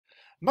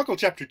Muckle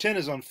Chapter 10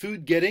 is on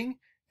food getting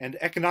and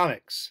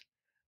economics.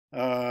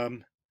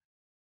 Um,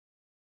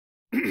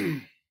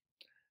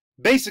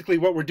 Basically,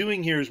 what we're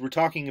doing here is we're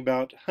talking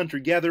about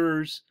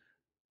hunter-gatherers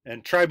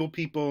and tribal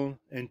people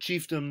and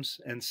chiefdoms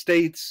and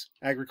states,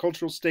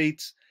 agricultural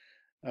states,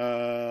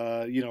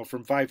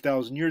 from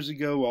 5,000 years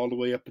ago all the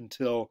way up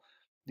until,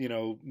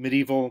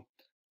 medieval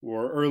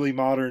or early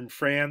modern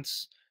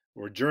France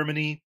or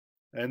Germany.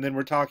 And then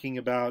we're talking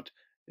about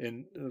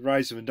in the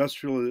rise of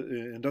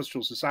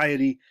industrial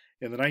society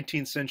in the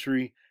 19th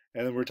century.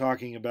 And then we're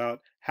talking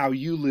about how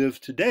you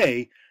live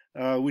today,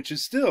 which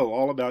is still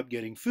all about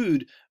getting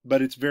food,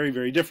 but it's very,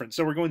 very different.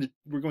 So we're going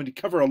to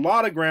cover a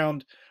lot of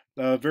ground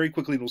very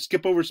quickly, and we'll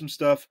skip over some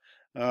stuff.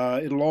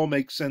 It'll all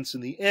make sense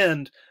in the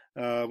end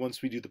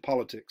once we do the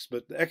politics.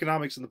 But the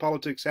economics and the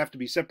politics have to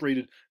be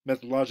separated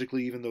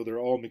methodologically, even though they're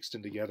all mixed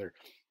in together.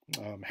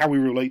 How we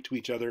relate to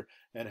each other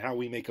and how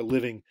we make a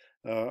living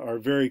are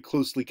very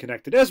closely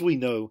connected, as we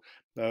know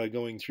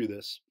going through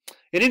this.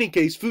 In any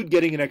case, food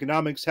getting and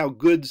economics, how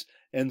goods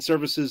and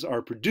services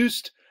are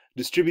produced,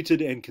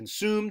 distributed, and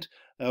consumed.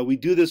 We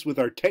do this with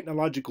our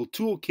technological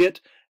toolkit.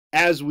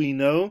 As we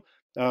know,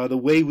 the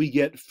way we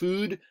get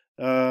food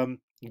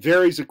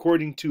varies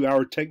according to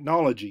our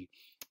technology,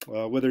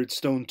 whether it's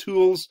stone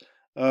tools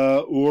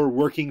or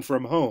working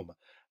from home.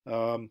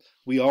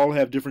 We all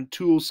have different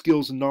tools,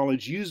 skills, and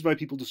knowledge used by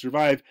people to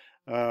survive.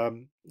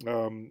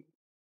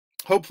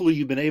 Hopefully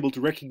you've been able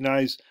to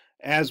recognize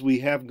as we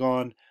have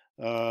gone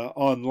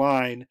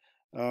online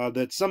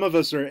that some of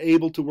us are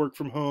able to work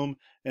from home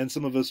and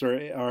some of us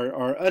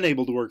are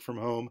unable to work from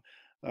home.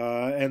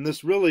 And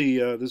this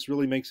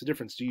really makes a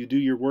difference. Do you do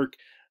your work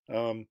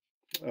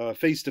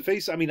face to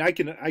face? I mean, I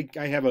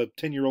have a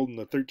 10-year-old and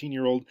a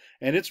 13-year-old,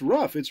 and it's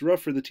rough. It's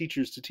rough for the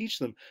teachers to teach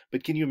them.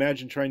 But can you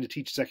imagine trying to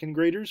teach second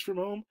graders from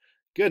home?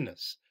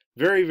 Goodness,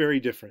 very,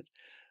 very different.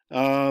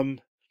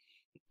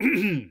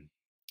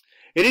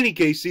 In any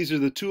case, these are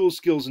the tools,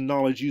 skills, and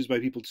knowledge used by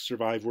people to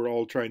survive. We're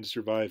all trying to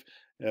survive,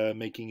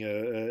 making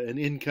an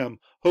income,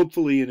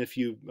 hopefully. And if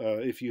you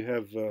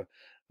have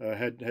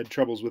had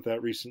troubles with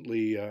that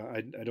recently,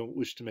 I don't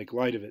wish to make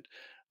light of it.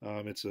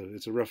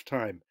 It's a rough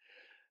time,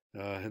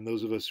 and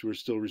those of us who are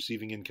still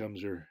receiving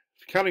incomes are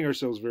counting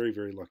ourselves very,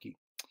 very lucky.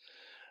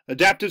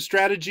 Adaptive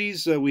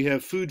strategies. We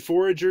have food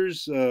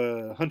foragers,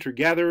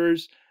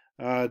 hunter-gatherers.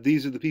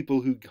 These are the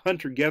people who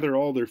hunt or gather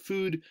all their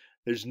food.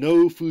 There's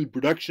no food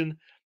production.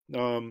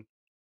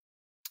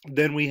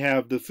 Then we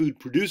have the food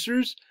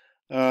producers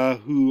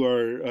who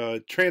are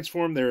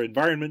transform their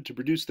environment to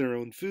produce their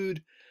own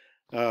food.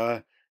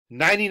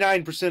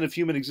 99% of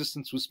human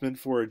existence was spent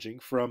foraging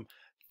from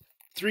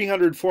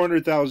 300,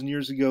 400,000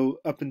 years ago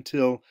up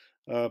until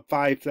 10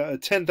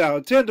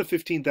 to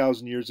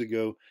 15,000 years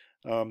ago.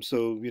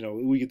 So,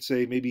 we could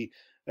say maybe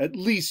at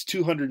least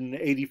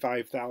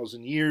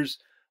 285,000 years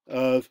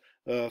of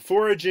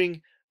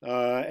foraging.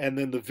 And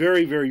then the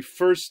very, very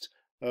first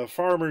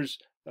farmers,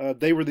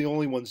 they were the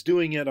only ones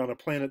doing it on a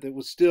planet that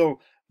was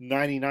still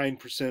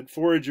 99%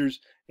 foragers.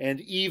 And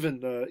even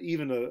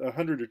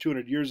 100 or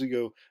 200 years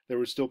ago, there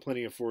were still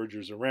plenty of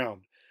foragers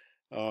around.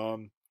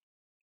 And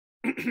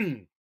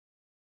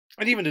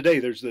even today,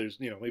 there's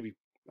maybe,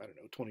 I don't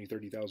know, 20,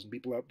 30,000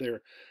 people out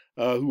there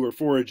who are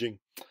foraging.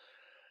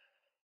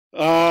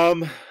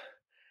 Although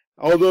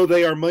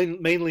they are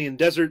mainly in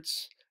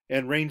deserts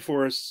and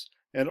rainforests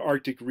and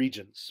Arctic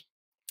regions.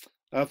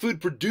 Food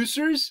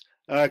producers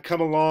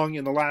come along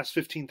in the last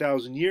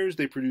 15,000 years.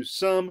 They produce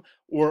some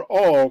or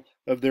all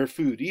of their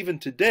food. Even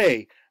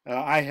today,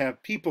 I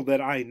have people that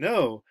I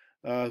know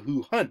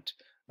who hunt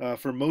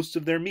for most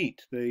of their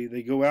meat.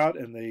 They go out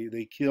and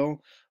they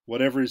kill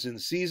whatever is in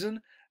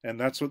season, and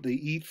that's what they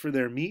eat for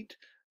their meat.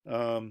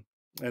 And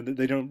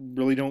they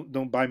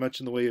don't buy much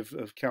in the way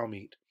of cow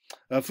meat.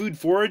 Food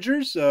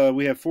foragers,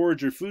 we have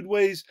forager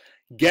foodways.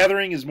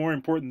 Gathering is more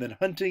important than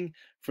hunting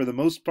for the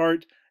most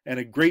part, and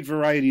a great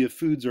variety of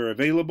foods are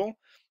available.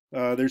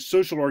 There's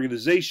social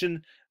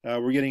organization.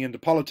 We're getting into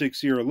politics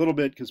here a little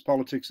bit because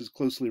politics is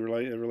closely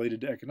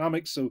related to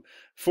economics. So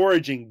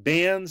foraging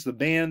bands, the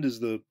band is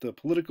the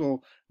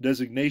political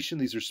designation.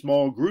 These are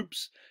small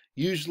groups,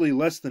 usually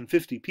less than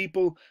 50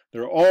 people.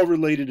 They're all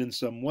related in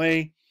some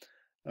way.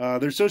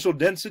 Their social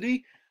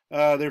density,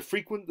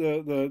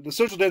 the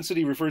social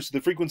density refers to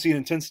the frequency and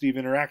intensity of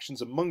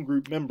interactions among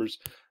group members.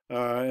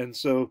 And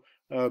so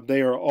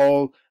they are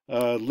all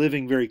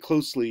living very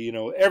closely.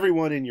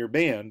 Everyone in your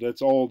band,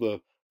 that's all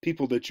the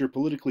people that you're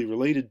politically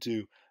related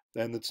to,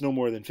 and it's no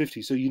more than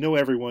 50. So you know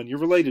everyone, you're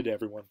related to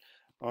everyone.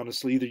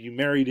 Honestly, either you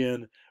married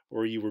in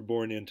or you were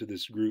born into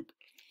this group.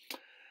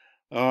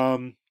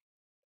 The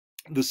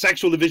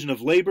sexual division of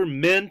labor,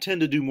 men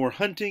tend to do more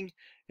hunting,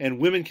 and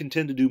women can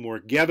tend to do more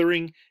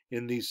gathering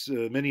in these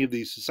many of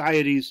these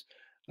societies.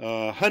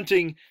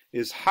 Hunting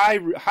is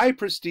high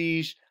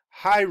prestige,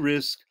 high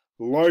risk,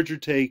 larger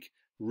take,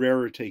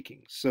 rarer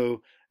taking.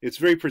 So it's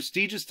very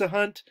prestigious to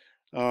hunt.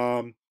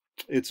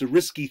 It's a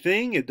risky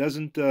thing. It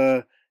doesn't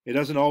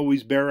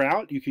always bear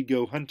out. You could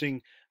go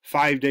hunting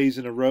 5 days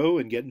in a row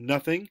and get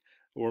nothing,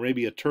 or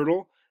maybe a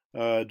turtle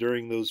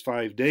during those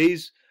 5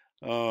 days.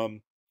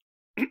 Um,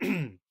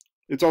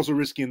 it's also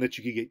risky in that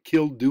you could get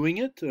killed doing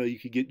it. You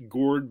could get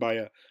gored by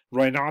a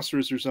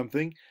rhinoceros or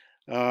something.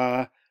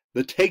 Uh,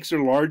 the takes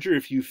are larger.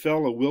 If you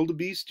fell a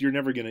wildebeest, you're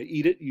never going to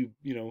eat it.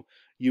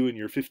 You and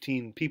your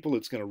 15 people,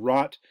 it's going to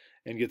rot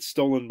and get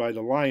stolen by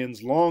the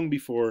lions long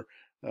before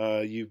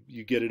you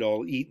get it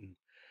all eaten.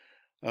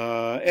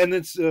 And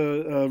it's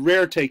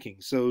rare taking,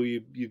 so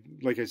you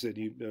like I said,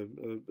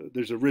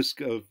 there's a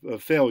risk of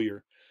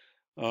failure.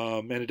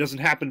 And it doesn't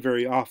happen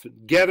very often.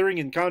 Gathering,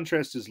 in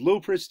contrast, is low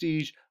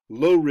prestige,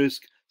 low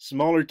risk,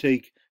 smaller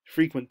take,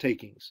 frequent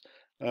takings.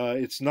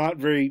 It's not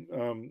very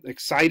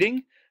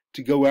exciting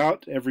to go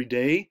out every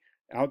day,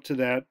 out to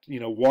that,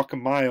 walk a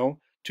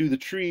mile to the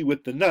tree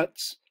with the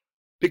nuts,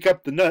 pick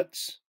up the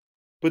nuts,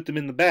 put them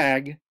in the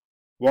bag,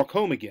 walk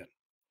home again.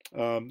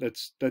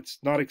 That's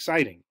not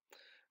exciting.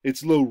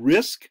 It's low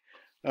risk.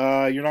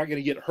 You're not going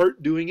to get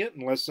hurt doing it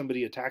unless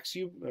somebody attacks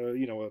you,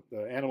 an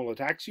animal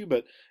attacks you.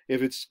 But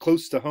if it's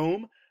close to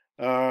home,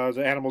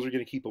 the animals are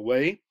going to keep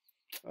away.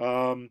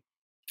 And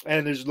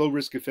there's low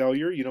risk of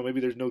failure. Maybe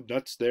there's no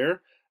nuts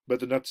there, but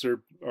the nuts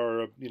are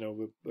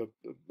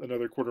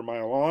another quarter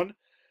mile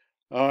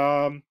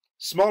on.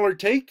 Smaller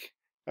take.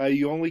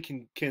 You only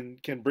can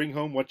bring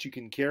home what you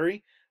can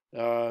carry.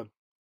 And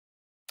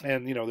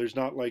there's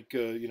not like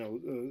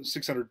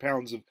 600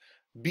 pounds of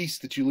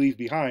beast that you leave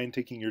behind,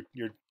 taking your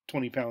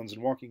 20 pounds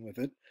and walking with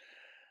it.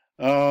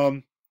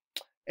 And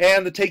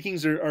the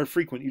takings are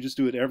frequent. You just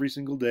do it every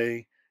single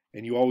day,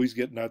 and you always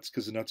get nuts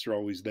because the nuts are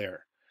always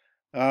there.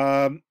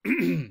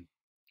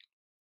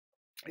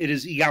 It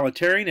is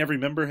egalitarian. Every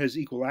member has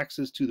equal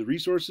access to the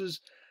resources.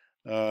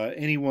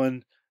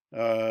 Anyone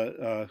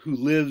who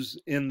lives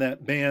in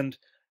that band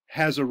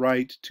has a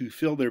right to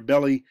fill their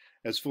belly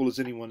as full as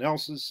anyone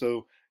else's.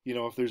 So,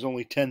 if there's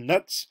only 10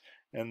 nuts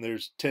and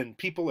there's 10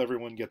 people,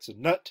 everyone gets a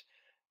nut.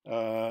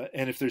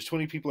 And if there's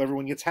 20 people,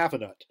 everyone gets half a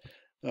nut.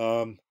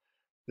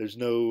 There's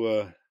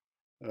no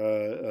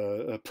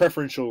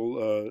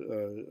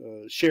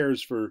preferential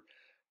shares for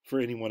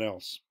anyone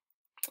else,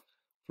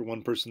 for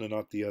one person and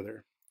not the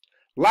other.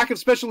 Lack of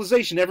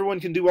specialization. Everyone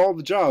can do all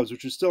the jobs,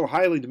 which are still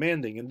highly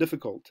demanding and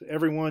difficult.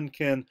 Everyone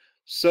can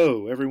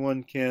sew.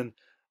 Everyone can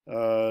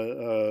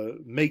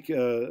make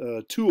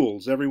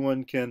tools.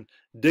 Everyone can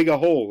dig a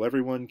hole.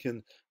 Everyone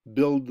can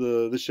build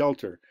the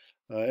shelter.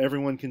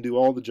 Everyone can do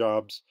all the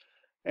jobs.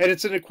 And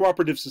it's in a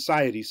cooperative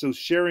society, so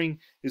sharing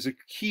is a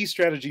key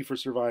strategy for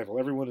survival.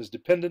 Everyone is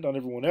dependent on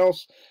everyone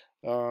else,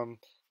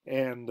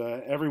 and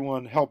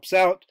everyone helps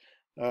out,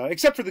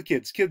 except for the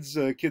kids. Kids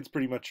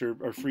pretty much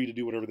are free to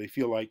do whatever they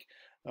feel like.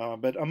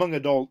 But among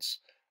adults,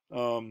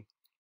 adults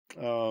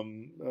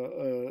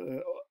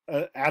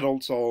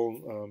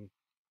all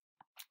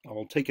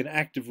take an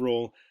active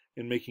role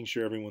in making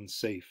sure everyone's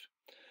safe.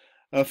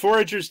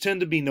 Foragers tend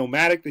to be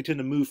nomadic. They tend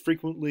to move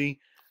frequently.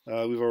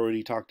 We've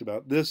already talked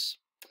about this.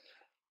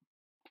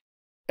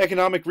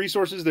 Economic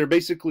resources. There are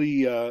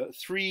basically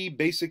three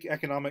basic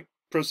economic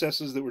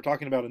processes that we're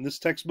talking about in this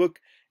textbook,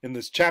 in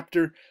this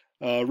chapter.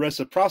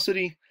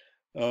 Reciprocity,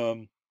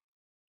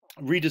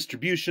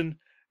 redistribution,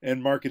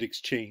 and market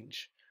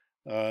exchange.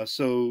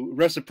 So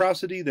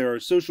reciprocity, there are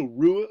social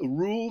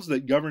rules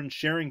that govern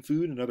sharing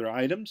food and other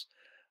items.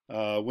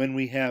 When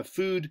we have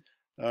food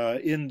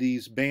in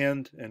these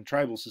band and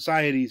tribal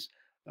societies,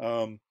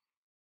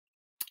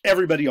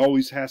 everybody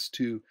always has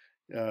to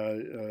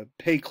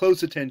pay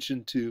close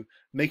attention to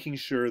making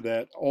sure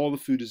that all the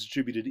food is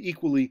distributed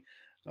equally,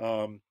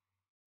 and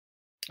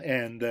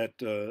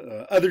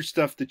that other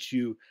stuff that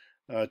you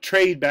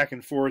trade back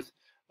and forth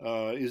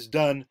is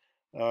done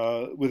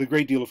with a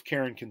great deal of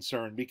care and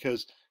concern,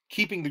 because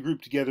keeping the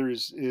group together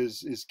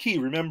is key.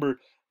 Remember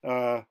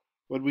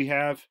what we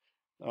have,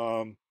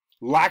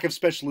 lack of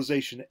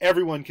specialization.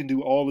 Everyone can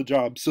do all the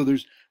jobs, so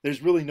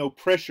there's really no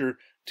pressure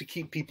to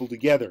keep people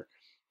together.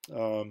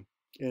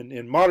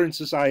 In modern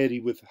society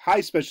with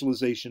high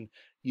specialization,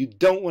 you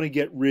don't want to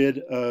get rid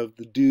of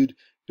the dude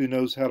who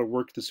knows how to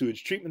work the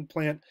sewage treatment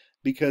plant,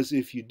 because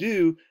if you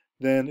do,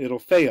 then it'll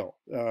fail.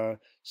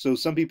 So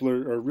some people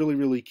are really,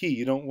 really key.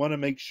 You don't want to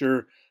make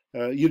sure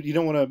you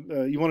want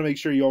to make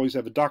sure you always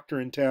have a doctor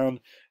in town,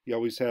 you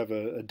always have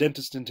a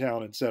dentist in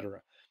town,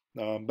 etc.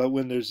 But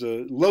when there's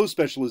a low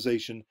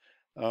specialization,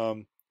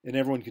 and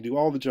everyone can do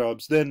all the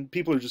jobs, then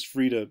people are just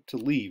free to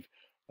leave.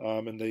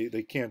 And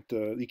they can't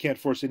you can't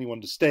force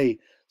anyone to stay.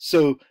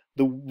 So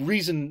the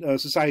reason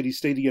societies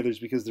stay together is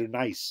because they're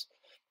nice.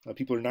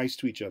 People are nice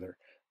to each other,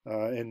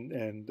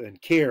 and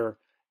care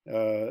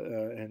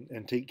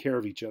and take care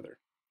of each other.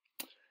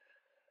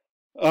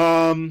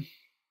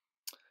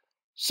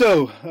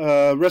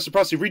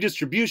 Reciprocity,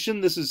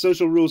 redistribution. This is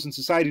social rules in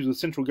societies with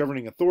central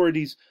governing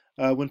authorities.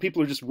 When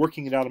people are just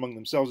working it out among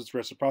themselves, it's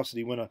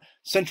reciprocity. When a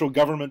central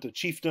government, a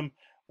chiefdom,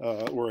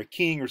 or a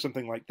king or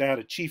something like that,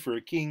 a chief or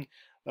a king,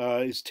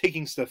 is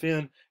taking stuff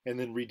in and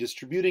then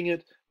redistributing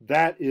it,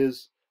 that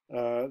is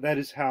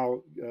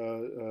how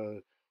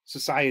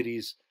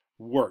societies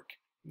work.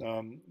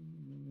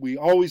 We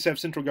always have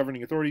central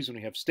governing authorities when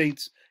we have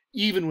states,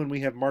 even when we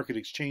have market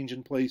exchange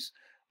in place.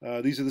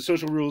 These are the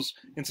social rules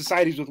in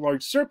societies with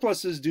large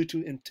surpluses due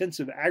to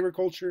intensive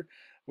agriculture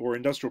or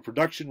industrial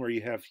production, where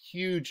you have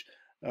huge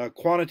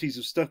quantities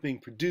of stuff being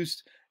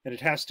produced, and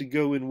it has to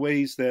go in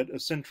ways that a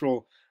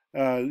central,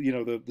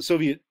 the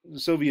Soviet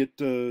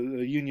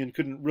Union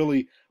couldn't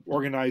really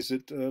organize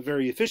it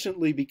very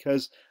efficiently,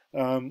 because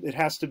it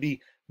has to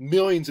be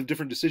millions of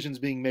different decisions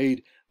being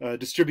made,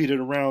 distributed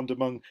around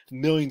among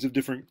millions of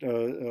different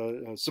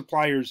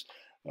suppliers.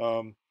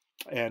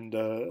 And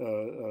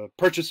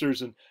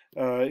purchasers, and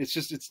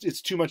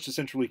it's too much to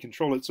centrally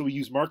control it. So we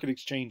use market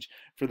exchange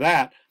for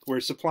that, where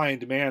supply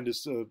and demand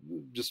is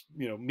just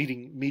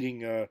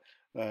meeting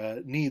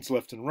needs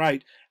left and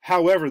right.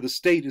 However, the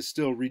state is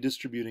still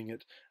redistributing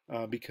it,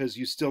 because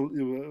you still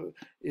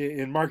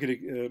in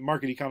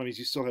market economies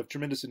you still have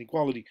tremendous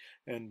inequality,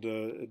 and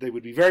they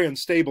would be very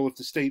unstable if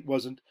the state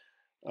wasn't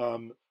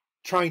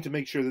trying to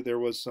make sure that there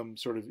was some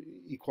sort of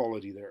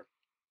equality there,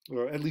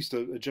 or at least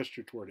a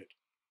gesture toward it.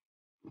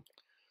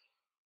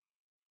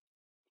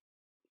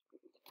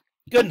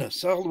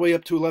 Goodness, all the way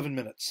up to 11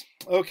 minutes.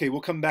 Okay,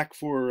 we'll come back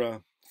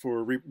for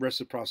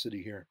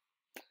reciprocity here.